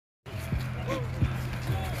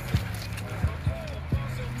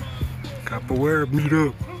Capoeira meet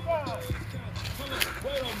up.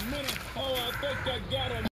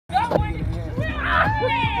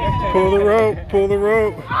 Pull the rope, pull the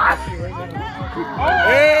rope.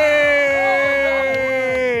 Hey!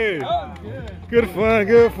 Good fun,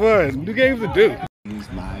 good fun. New games to do.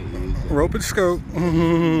 Rope and scope.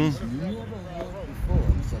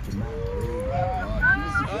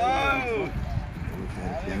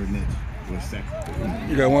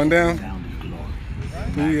 You got one down?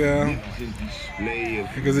 Yeah.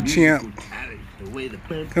 Here goes a champ.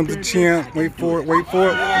 Comes the champ. Wait for it, wait for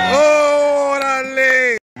it. Oh,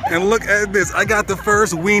 dale! And look at this. I got the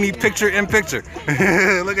first weenie picture in picture.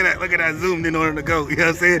 Look at that zoomed in order to go. You know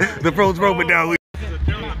what I'm saying? The pros roping down.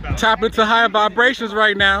 Tap into higher vibrations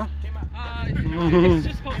right now.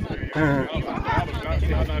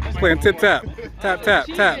 Playing tip tap. Tap tap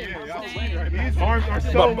tap. Arms are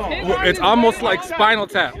so long. It's almost like Spinal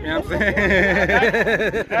Tap, you know what I'm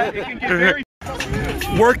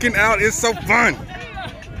saying? Working out is so fun.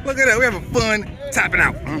 Look at that, we're having fun tapping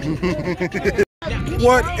out.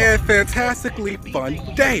 What a fantastically fun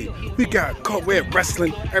day. We got capoeira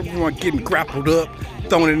wrestling, everyone getting grappled up,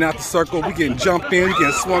 throwing it out the circle, we getting jumped in, we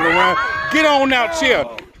getting swung around. Get on out,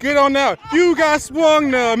 chill. Get on out. You got swung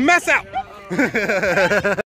the mess out.